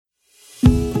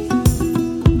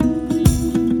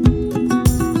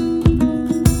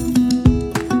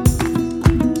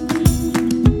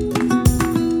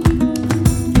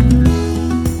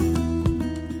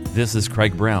This is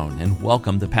Craig Brown, and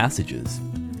welcome to Passages.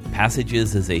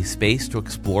 Passages is a space to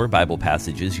explore Bible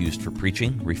passages used for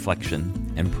preaching,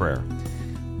 reflection, and prayer.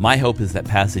 My hope is that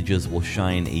Passages will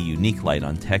shine a unique light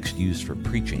on text used for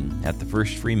preaching at the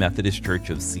First Free Methodist Church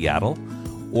of Seattle,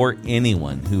 or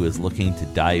anyone who is looking to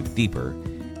dive deeper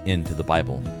into the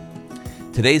Bible.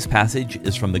 Today's passage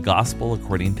is from the Gospel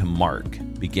according to Mark,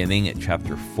 beginning at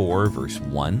chapter 4, verse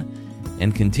 1,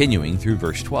 and continuing through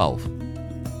verse 12.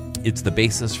 It's the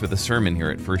basis for the sermon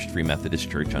here at First Free Methodist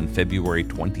Church on February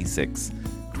 26,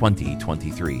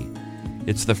 2023.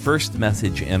 It's the first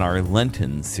message in our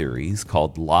Lenten series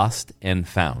called Lost and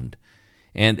Found,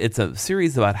 and it's a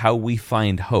series about how we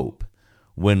find hope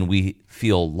when we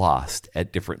feel lost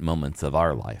at different moments of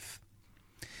our life.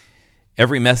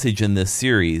 Every message in this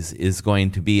series is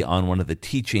going to be on one of the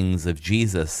teachings of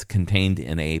Jesus contained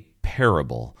in a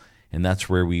parable, and that's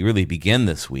where we really begin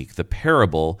this week. The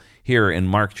parable here in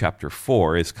Mark chapter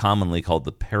 4 is commonly called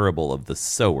the parable of the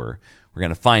sower. We're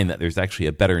going to find that there's actually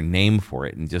a better name for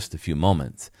it in just a few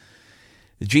moments.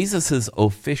 Jesus'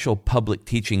 official public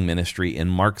teaching ministry in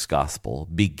Mark's gospel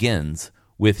begins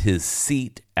with his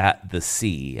seat at the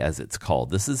sea, as it's called.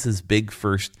 This is his big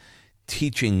first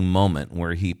teaching moment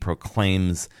where he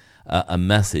proclaims a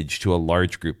message to a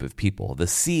large group of people. The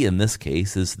sea in this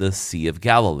case is the Sea of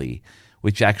Galilee,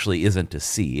 which actually isn't a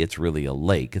sea, it's really a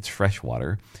lake, it's fresh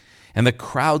water. And the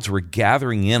crowds were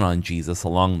gathering in on Jesus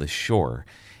along the shore.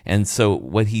 And so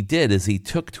what he did is he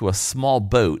took to a small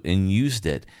boat and used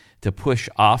it to push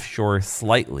offshore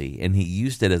slightly, and he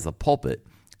used it as a pulpit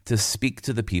to speak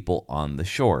to the people on the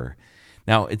shore.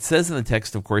 Now, it says in the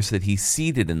text, of course, that he's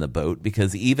seated in the boat,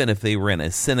 because even if they were in a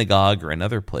synagogue or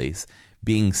another place,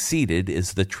 being seated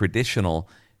is the traditional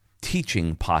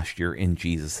teaching posture in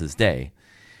Jesus' day.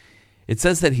 It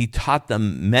says that he taught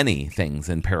them many things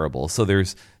in parables. So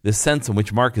there's this sense in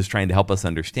which Mark is trying to help us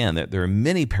understand that there are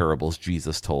many parables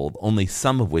Jesus told, only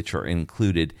some of which are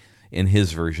included in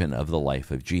his version of the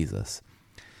life of Jesus.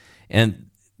 And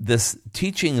this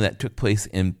teaching that took place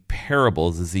in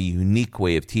parables is a unique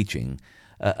way of teaching.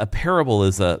 A parable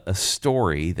is a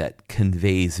story that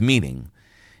conveys meaning.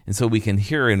 And so we can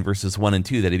hear in verses 1 and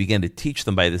 2 that he began to teach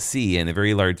them by the sea, and a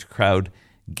very large crowd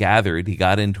gathered. He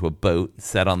got into a boat,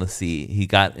 sat on the sea.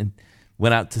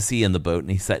 Went out to sea in the boat,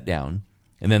 and he sat down.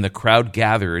 And then the crowd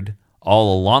gathered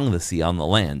all along the sea on the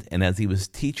land. And as he was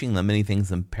teaching them many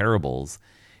things in parables,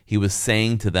 he was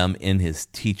saying to them in his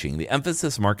teaching. The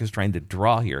emphasis Mark is trying to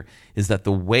draw here is that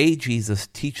the way Jesus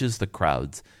teaches the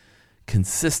crowds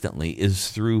consistently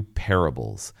is through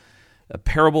parables. A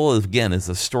parable, again, is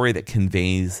a story that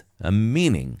conveys a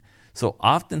meaning. So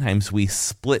oftentimes we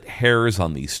split hairs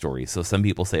on these stories. So some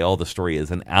people say, oh, the story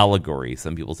is an allegory.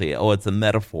 Some people say, oh, it's a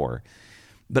metaphor.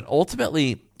 But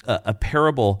ultimately, a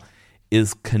parable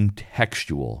is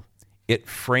contextual. It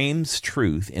frames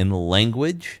truth in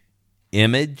language,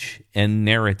 image, and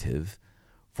narrative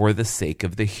for the sake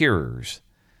of the hearers.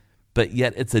 But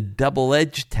yet it's a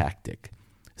double-edged tactic.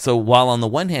 So while on the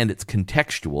one hand it's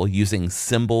contextual, using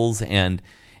symbols and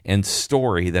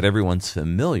story that everyone's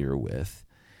familiar with,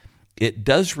 it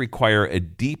does require a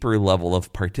deeper level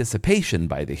of participation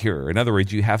by the hearer. In other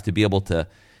words, you have to be able to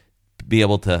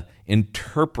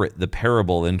interpret the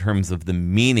parable in terms of the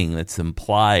meaning that's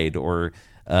implied or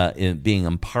being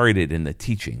imparted in the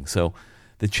teaching. So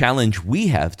the challenge we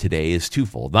have today is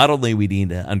twofold. Not only we need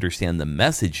to understand the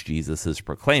message Jesus is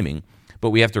proclaiming,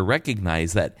 but we have to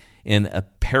recognize that in a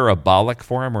parabolic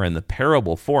form or in the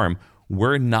parable form,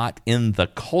 we're not in the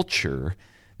culture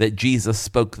that Jesus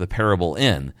spoke the parable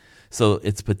in. So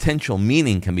its potential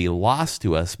meaning can be lost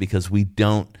to us because we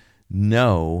don't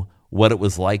know what it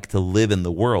was like to live in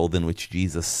the world in which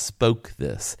Jesus spoke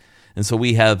this. And so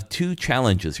we have two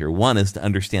challenges here. One is to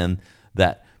understand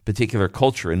that particular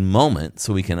culture and moment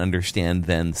so we can understand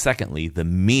then, secondly, the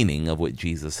meaning of what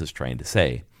Jesus is trying to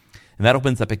say. And that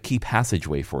opens up a key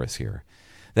passageway for us here,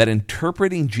 that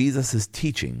interpreting Jesus'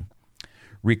 teaching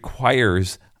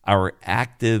requires our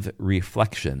active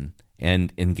reflection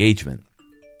and engagement.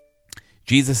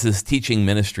 Jesus' teaching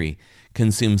ministry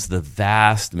consumes the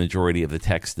vast majority of the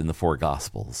text in the four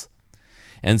Gospels.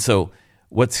 And so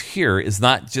what's here is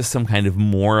not just some kind of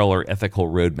moral or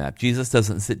ethical roadmap. Jesus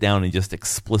doesn't sit down and just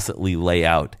explicitly lay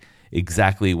out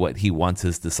exactly what he wants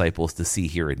his disciples to see,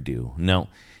 hear, and do. No,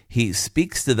 he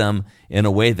speaks to them in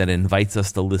a way that invites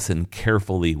us to listen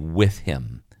carefully with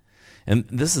him. And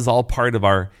this is all part of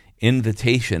our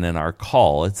invitation and our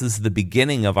call. This is the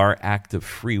beginning of our act of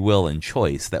free will and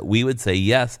choice, that we would say,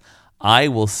 yes, I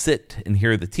will sit and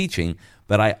hear the teaching,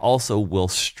 but I also will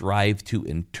strive to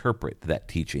interpret that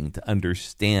teaching, to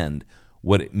understand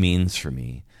what it means for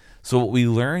me. So what we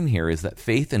learn here is that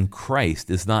faith in Christ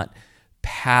is not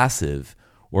passive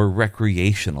or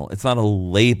recreational. It's not a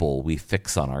label we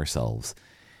fix on ourselves.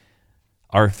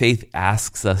 Our faith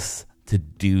asks us to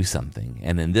do something,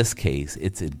 and in this case,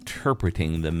 it's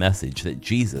interpreting the message that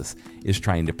Jesus is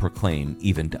trying to proclaim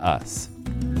even to us.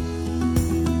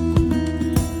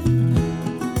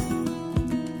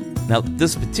 Now,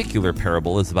 this particular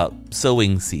parable is about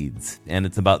sowing seeds, and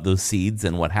it's about those seeds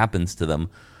and what happens to them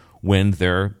when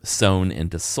they're sown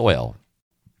into soil.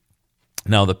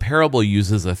 Now, the parable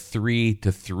uses a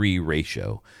 3-to-3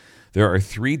 ratio. There are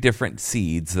 3 different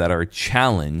seeds that are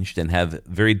challenged and have a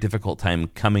very difficult time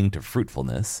coming to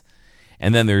fruitfulness,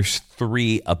 and then there's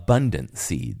 3 abundant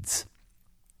seeds.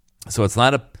 So it's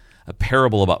not a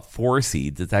parable about 4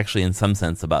 seeds. It's actually, in some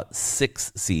sense, about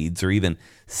 6 seeds or even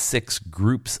 6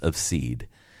 groups of seed.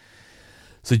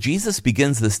 So Jesus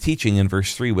begins this teaching in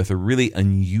verse 3 with a really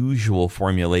unusual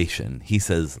formulation. He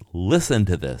says, "Listen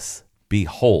to this,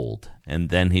 behold," and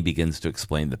then he begins to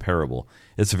explain the parable.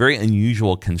 It's a very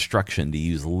unusual construction to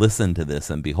use "listen to this"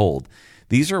 and "behold."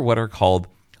 These are what are called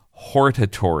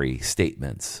hortatory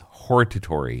statements,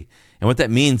 hortatory. And what that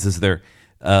means is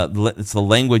it's the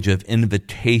language of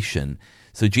invitation.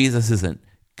 So Jesus isn't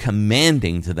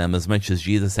commanding to them as much as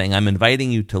Jesus saying, "I'm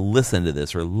inviting you to listen to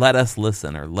this," or "let us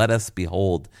listen," or "let us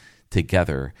behold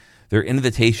together." They're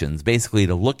invitations, basically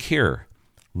to look here,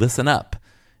 listen up.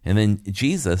 And then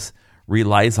Jesus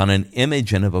relies on an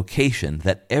image and a vocation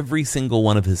that every single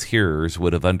one of his hearers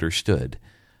would have understood.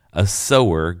 A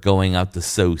sower going out to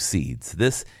sow seeds.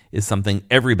 This is something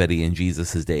everybody in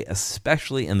Jesus' day,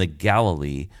 especially in the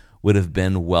Galilee, would have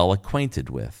been well acquainted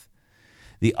with.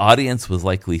 The audience was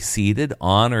likely seated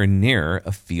on or near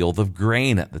a field of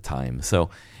grain at the time, so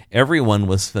everyone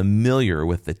was familiar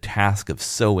with the task of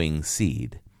sowing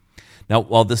seed. Now,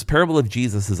 while this parable of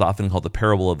Jesus is often called the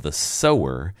parable of the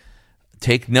sower,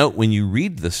 take note when you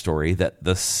read the story that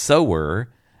the sower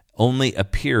only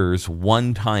appears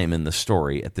one time in the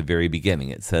story at the very beginning.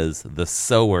 It says, "The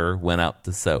sower went out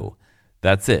to sow."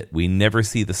 That's it. We never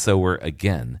see the sower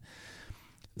again.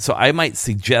 So I might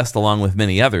suggest, along with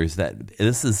many others, that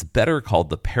this is better called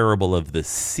the parable of the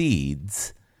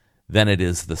seeds than it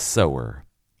is the sower.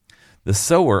 The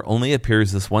sower only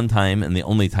appears this one time and the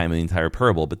only time in the entire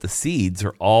parable, but the seeds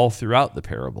are all throughout the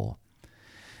parable.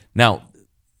 Now,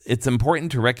 it's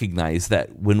important to recognize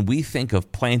that when we think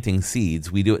of planting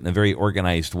seeds, we do it in a very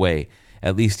organized way,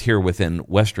 at least here within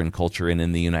Western culture and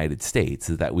in the United States,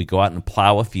 is that we go out and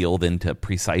plow a field into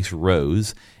precise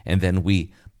rows, and then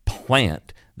we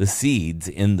plant the seeds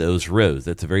in those rows.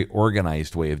 That's a very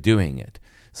organized way of doing it.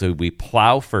 So we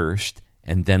plow first,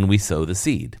 and then we sow the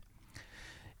seed.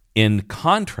 In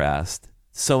contrast,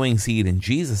 sowing seed in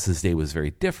Jesus' day was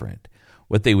very different.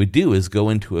 What they would do is go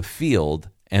into a field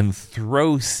and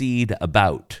throw seed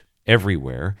about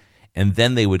everywhere, and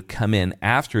then they would come in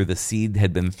after the seed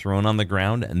had been thrown on the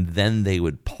ground, and then they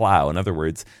would plow. In other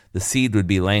words, the seed would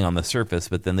be laying on the surface,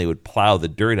 but then they would plow the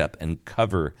dirt up and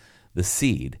cover the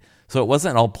seed. So it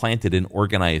wasn't all planted in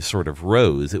organized sort of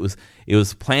rows. It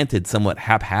was planted somewhat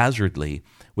haphazardly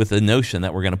with the notion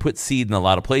that we're going to put seed in a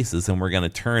lot of places and we're going to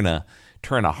turn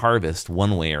a harvest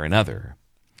one way or another.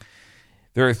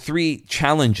 There are 3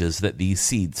 challenges that these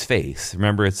seeds face.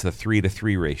 Remember, it's a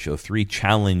 3-to-3 ratio, 3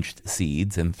 challenged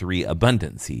seeds and 3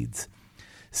 abundant seeds.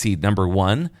 Seed number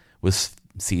 1 was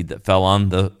seed that fell on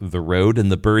the road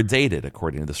and the birds ate it,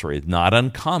 according to the story. It's not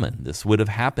uncommon. This would have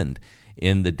happened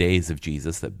in the days of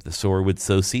Jesus, that the sower would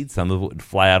sow seed. Some of it would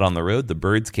fly out on the road. The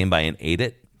birds came by and ate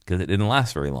it because it didn't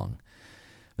last very long.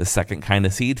 The second kind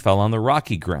of seed fell on the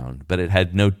rocky ground, but it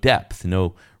had no depth,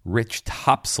 no rich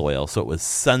topsoil, so it was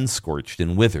sun-scorched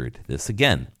and withered. This,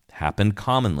 again, happened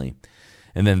commonly.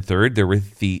 And then third, there were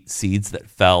the seeds that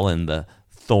fell in the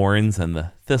thorns and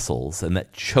the thistles, and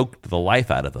that choked the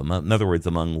life out of them. In other words,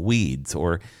 among weeds,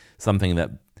 or something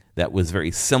that was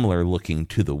very similar looking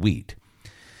to the wheat.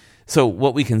 So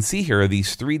what we can see here are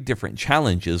these 3 different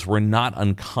challenges were not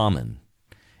uncommon.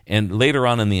 And later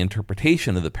on in the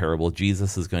interpretation of the parable,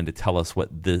 Jesus is going to tell us what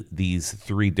these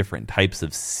 3 different types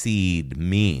of seed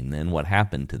mean and what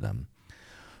happened to them.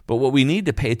 But what we need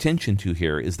to pay attention to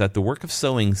here is that the work of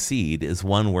sowing seed is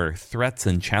one where threats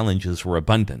and challenges were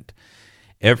abundant.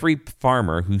 Every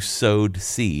farmer who sowed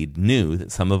seed knew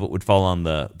that some of it would fall on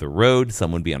the road,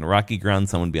 some would be on rocky ground,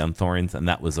 some would be on thorns, and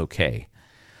that was okay.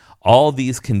 All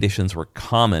these conditions were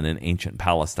common in ancient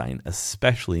Palestine,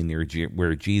 especially near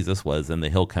where Jesus was in the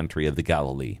hill country of the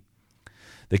Galilee.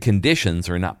 The conditions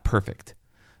are not perfect.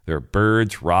 There are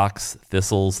birds, rocks,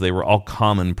 thistles. They were all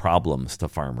common problems to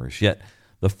farmers. Yet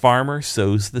the farmer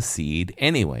sows the seed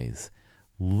anyways,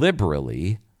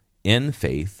 liberally, in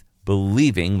faith,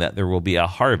 believing that there will be a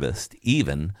harvest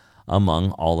even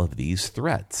among all of these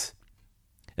threats.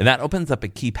 And that opens up a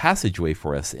key passageway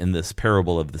for us in this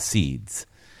parable of the seeds,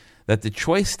 that the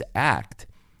choice to act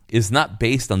is not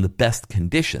based on the best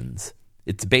conditions,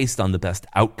 it's based on the best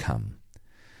outcome.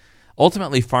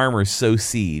 Ultimately, farmers sow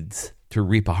seeds to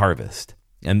reap a harvest,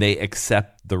 and they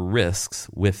accept the risks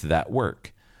with that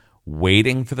work.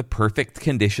 Waiting for the perfect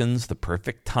conditions, the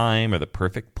perfect time, or the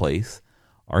perfect place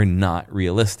are not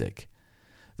realistic.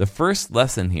 The first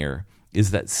lesson here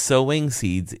is that sowing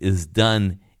seeds is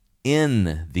done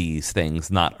in these things,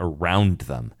 not around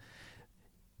them.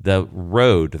 The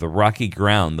road, the rocky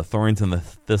ground, the thorns and the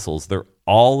thistles, they're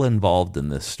all involved in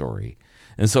this story.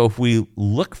 And so if we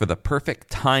look for the perfect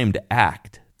time to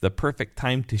act, the perfect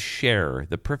time to share,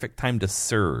 the perfect time to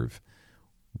serve,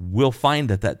 we'll find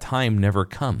that that time never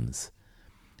comes.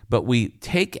 But we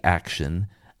take action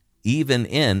even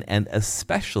in and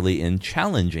especially in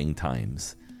challenging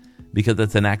times, because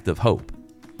it's an act of hope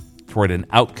toward an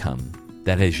outcome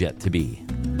that has yet to be.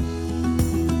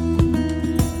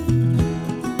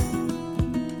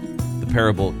 The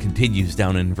parable continues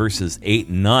down in verses 8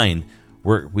 and 9,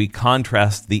 where we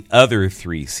contrast the other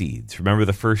three seeds. Remember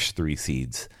the first three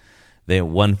seeds.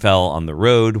 One fell on the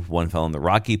road, one fell in the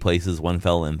rocky places, one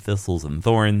fell in thistles and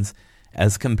thorns,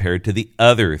 as compared to the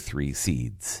other three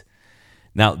seeds.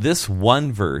 Now, this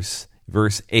one verse,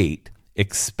 verse 8,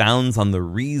 expounds on the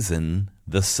reason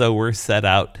the sower set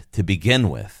out to begin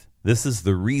with. This is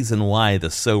the reason why the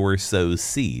sower sows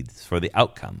seeds, for the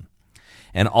outcome.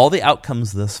 And all the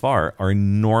outcomes thus far are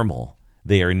normal.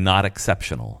 They are not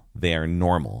exceptional. They are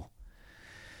normal.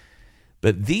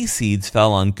 But these seeds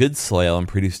fell on good soil and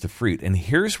produced a fruit. And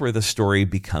here's where the story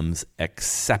becomes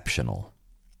exceptional.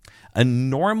 A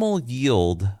normal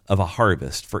yield of a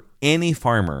harvest for any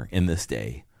farmer in this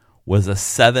day was a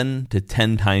 7 to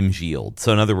 10 times yield.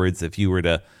 So in other words, if you were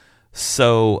to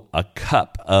sow a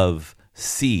cup of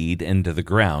seed into the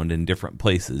ground in different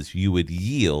places, you would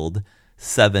yield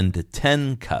 7 to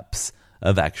 10 cups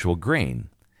of actual grain.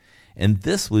 And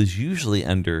this was usually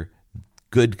under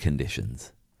good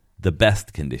conditions, the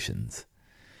best conditions.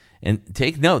 And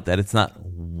take note that it's not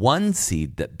one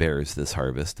seed that bears this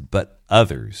harvest, but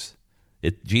others.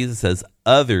 Jesus says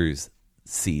others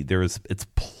seed. It's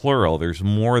plural. There's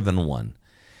more than one.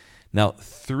 Now,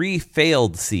 3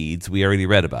 failed seeds we already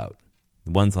read about.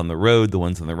 The ones on the road, the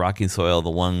ones on the rocky soil, the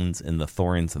ones in the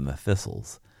thorns and the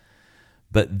thistles.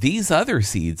 But these other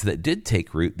seeds that did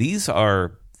take root, these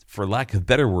are, for lack of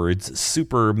better words,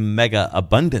 super mega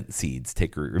abundant seeds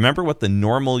take root. Remember what the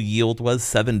normal yield was,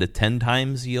 7 to 10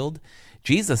 times yield?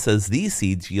 Jesus says these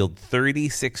seeds yield 30,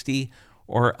 60,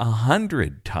 or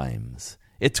 100 times.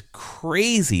 It's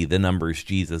crazy the numbers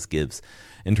Jesus gives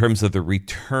in terms of the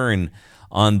return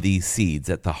on these seeds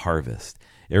at the harvest.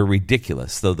 They're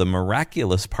ridiculous. So the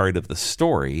miraculous part of the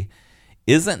story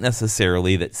isn't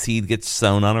necessarily that seed gets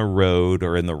sown on a road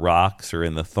or in the rocks or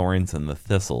in the thorns and the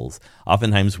thistles.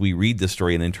 Oftentimes we read the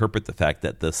story and interpret the fact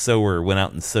that the sower went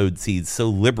out and sowed seeds so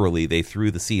liberally they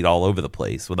threw the seed all over the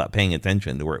place without paying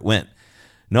attention to where it went.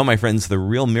 No, my friends, the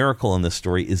real miracle in this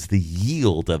story is the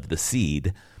yield of the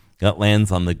seed that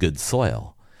lands on the good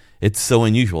soil. It's so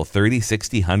unusual, 30,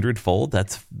 60, 100 fold.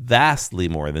 That's vastly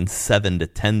more than 7 to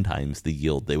 10 times the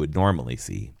yield they would normally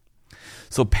see.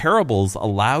 So parables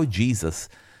allow Jesus,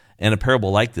 and a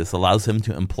parable like this allows him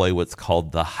to employ what's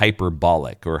called the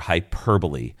hyperbolic or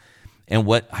hyperbole. And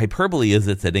what hyperbole is,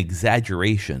 it's an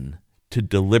exaggeration to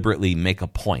deliberately make a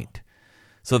point.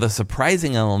 So the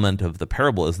surprising element of the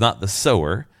parable is not the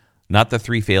sower, not the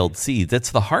 3 failed seeds,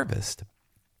 it's the harvest.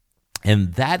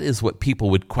 And that is what people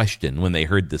would question when they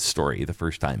heard this story the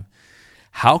first time.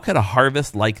 How could a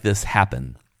harvest like this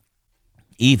happen,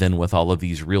 even with all of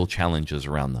these real challenges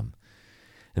around them?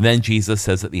 And then Jesus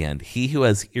says at the end, "He who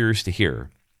has ears to hear,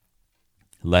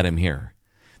 let him hear."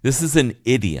 This is an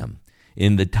idiom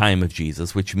in the time of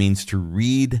Jesus, which means to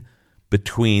read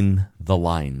between the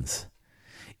lines.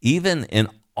 Even in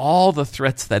all the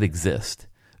threats that exist,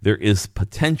 there is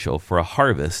potential for a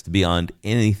harvest beyond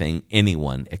anything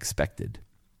anyone expected.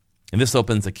 And this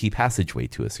opens a key passageway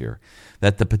to us here,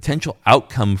 that the potential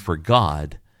outcome for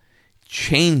God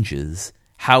changes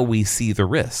how we see the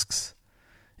risks.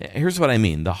 Here's what I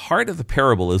mean. The heart of the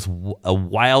parable is a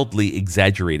wildly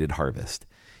exaggerated harvest.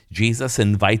 Jesus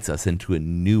invites us into a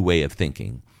new way of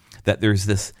thinking, that there's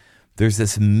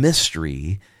this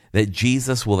mystery that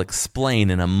Jesus will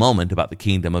explain in a moment about the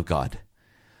kingdom of God.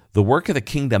 The work of the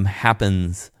kingdom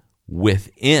happens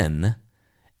within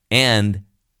and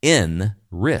in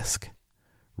risk.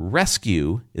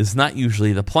 Rescue is not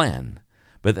usually the plan,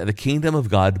 but that the kingdom of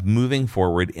God moving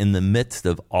forward in the midst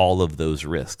of all of those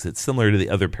risks. It's similar to the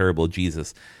other parable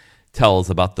Jesus tells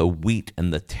about the wheat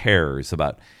and the tares,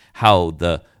 about how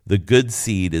the good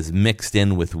seed is mixed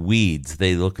in with weeds.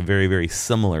 They look very, very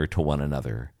similar to one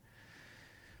another.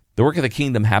 The work of the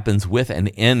kingdom happens with and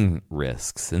in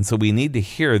risks, and so we need to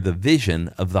hear the vision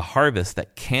of the harvest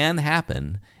that can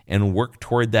happen and work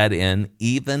toward that end,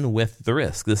 even with the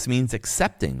risk. This means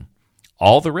accepting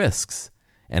all the risks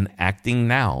and acting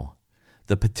now.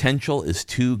 The potential is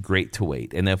too great to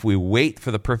wait, and if we wait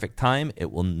for the perfect time, it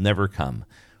will never come.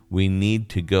 We need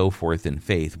to go forth in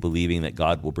faith, believing that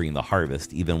God will bring the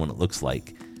harvest, even when it looks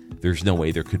like there's no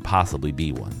way there could possibly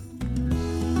be one.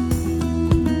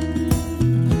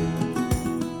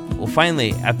 Well,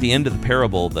 finally, at the end of the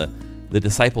parable, the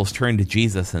disciples turn to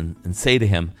Jesus and say to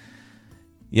him,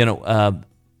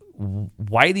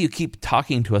 why do you keep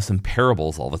talking to us in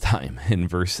parables all the time? In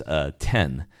verse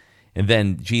 10. And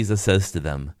then Jesus says to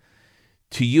them,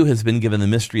 to you has been given the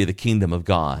mystery of the kingdom of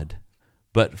God,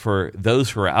 but for those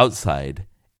who are outside,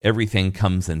 everything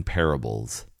comes in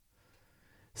parables,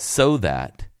 so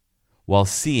that while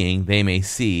seeing they may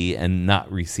see and not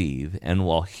receive, and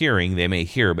while hearing they may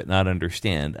hear but not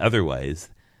understand, otherwise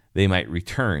they might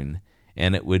return,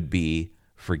 and it would be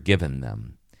forgiven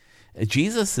them.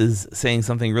 Jesus is saying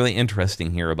something really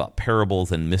interesting here about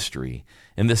parables and mystery,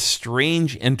 and this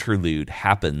strange interlude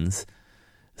happens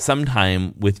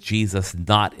sometime with Jesus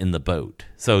not in the boat.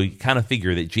 So you kind of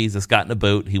figure that Jesus got in a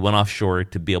boat, he went offshore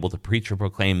to be able to preach or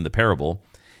proclaim the parable,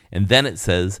 and then it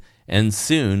says, and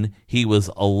soon he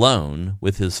was alone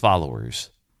with his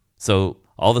followers. So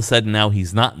all of a sudden now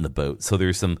he's not in the boat. So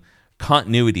there's some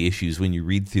continuity issues when you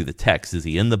read through the text. Is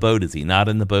he in the boat? Is he not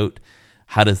in the boat?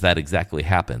 How does that exactly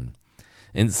happen?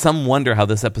 And some wonder how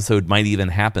this episode might even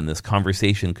happen. This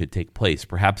conversation could take place.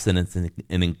 Perhaps it's an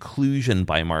inclusion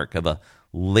by Mark of a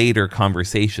later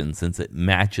conversation, since it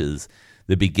matches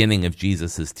the beginning of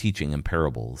Jesus' teaching in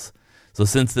parables. So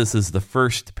since this is the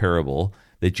first parable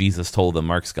that Jesus told in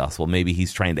Mark's gospel, maybe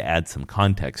he's trying to add some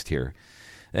context here.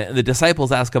 The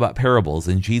disciples ask about parables,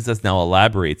 and Jesus now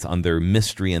elaborates on their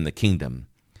mystery in the kingdom.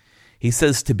 He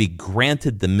says to be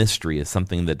granted the mystery is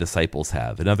something the disciples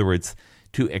have. In other words,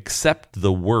 to accept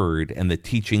the word and the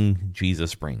teaching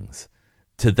Jesus brings.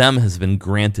 To them has been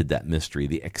granted that mystery,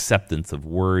 the acceptance of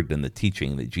word and the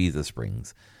teaching that Jesus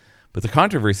brings. But the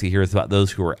controversy here is about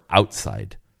those who are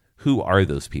outside. Who are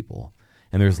those people?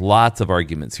 And there's lots of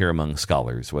arguments here among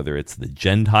scholars, whether it's the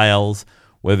Gentiles,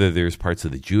 whether there's parts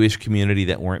of the Jewish community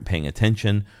that weren't paying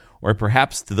attention, or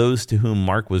perhaps to those to whom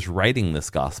Mark was writing this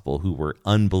gospel who were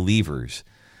unbelievers.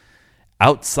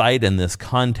 Outside in this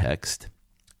context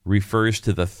refers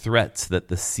to the threats that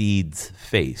the seeds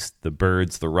face, the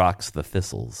birds, the rocks, the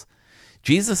thistles.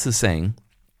 Jesus is saying,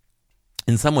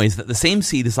 in some ways, that the same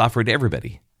seed is offered to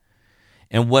everybody.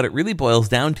 And what it really boils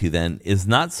down to then is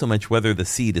not so much whether the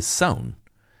seed is sown.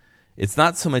 It's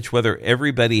not so much whether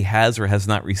everybody has or has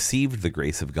not received the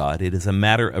grace of God. It is a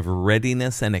matter of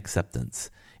readiness and acceptance.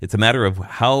 It's a matter of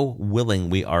how willing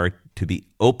we are to be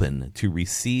open to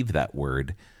receive that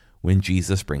word when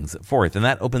Jesus brings it forth. And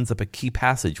that opens up a key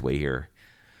passageway here.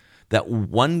 That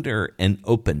wonder and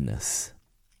openness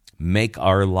make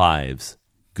our lives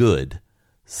good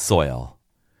soil.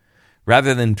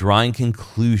 Rather than drawing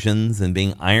conclusions and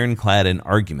being ironclad in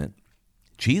argument,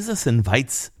 Jesus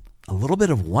invites a little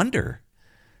bit of wonder.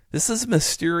 This is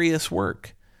mysterious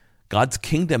work. God's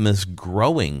kingdom is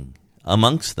growing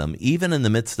amongst them, even in the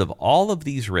midst of all of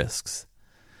these risks.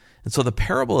 And so the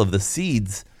parable of the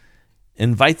seeds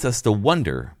invites us to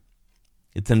wonder.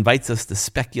 It invites us to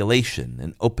speculation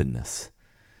and openness.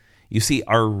 You see,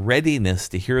 our readiness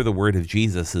to hear the word of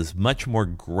Jesus is much more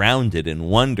grounded in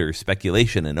wonder,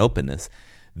 speculation, and openness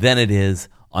than it is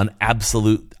on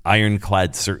absolute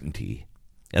ironclad certainty.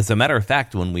 As a matter of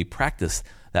fact, when we practice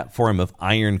that form of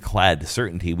ironclad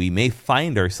certainty, we may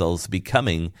find ourselves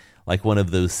becoming like one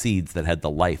of those seeds that had the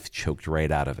life choked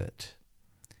right out of it.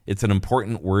 It's an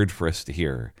important word for us to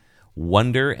hear.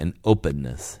 Wonder and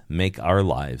openness make our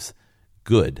lives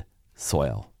good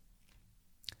soil.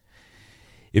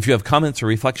 If you have comments or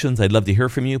reflections, I'd love to hear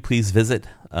from you. Please visit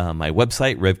my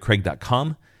website,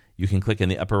 revcraig.com. You can click in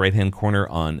the upper right-hand corner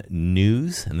on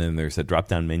News, and then there's a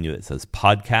drop-down menu that says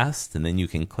Podcast, and then you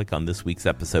can click on this week's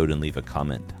episode and leave a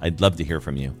comment. I'd love to hear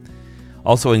from you.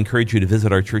 Also, I encourage you to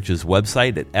visit our church's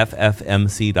website at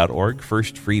ffmc.org,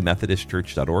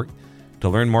 firstfreemethodistchurch.org, to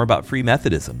learn more about Free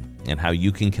Methodism and how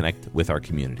you can connect with our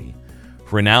community.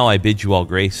 For now, I bid you all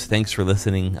grace. Thanks for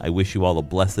listening. I wish you all a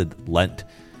blessed Lent,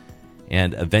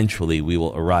 and eventually we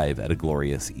will arrive at a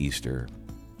glorious Easter.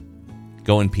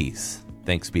 Go in peace.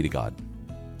 Thanks be to God.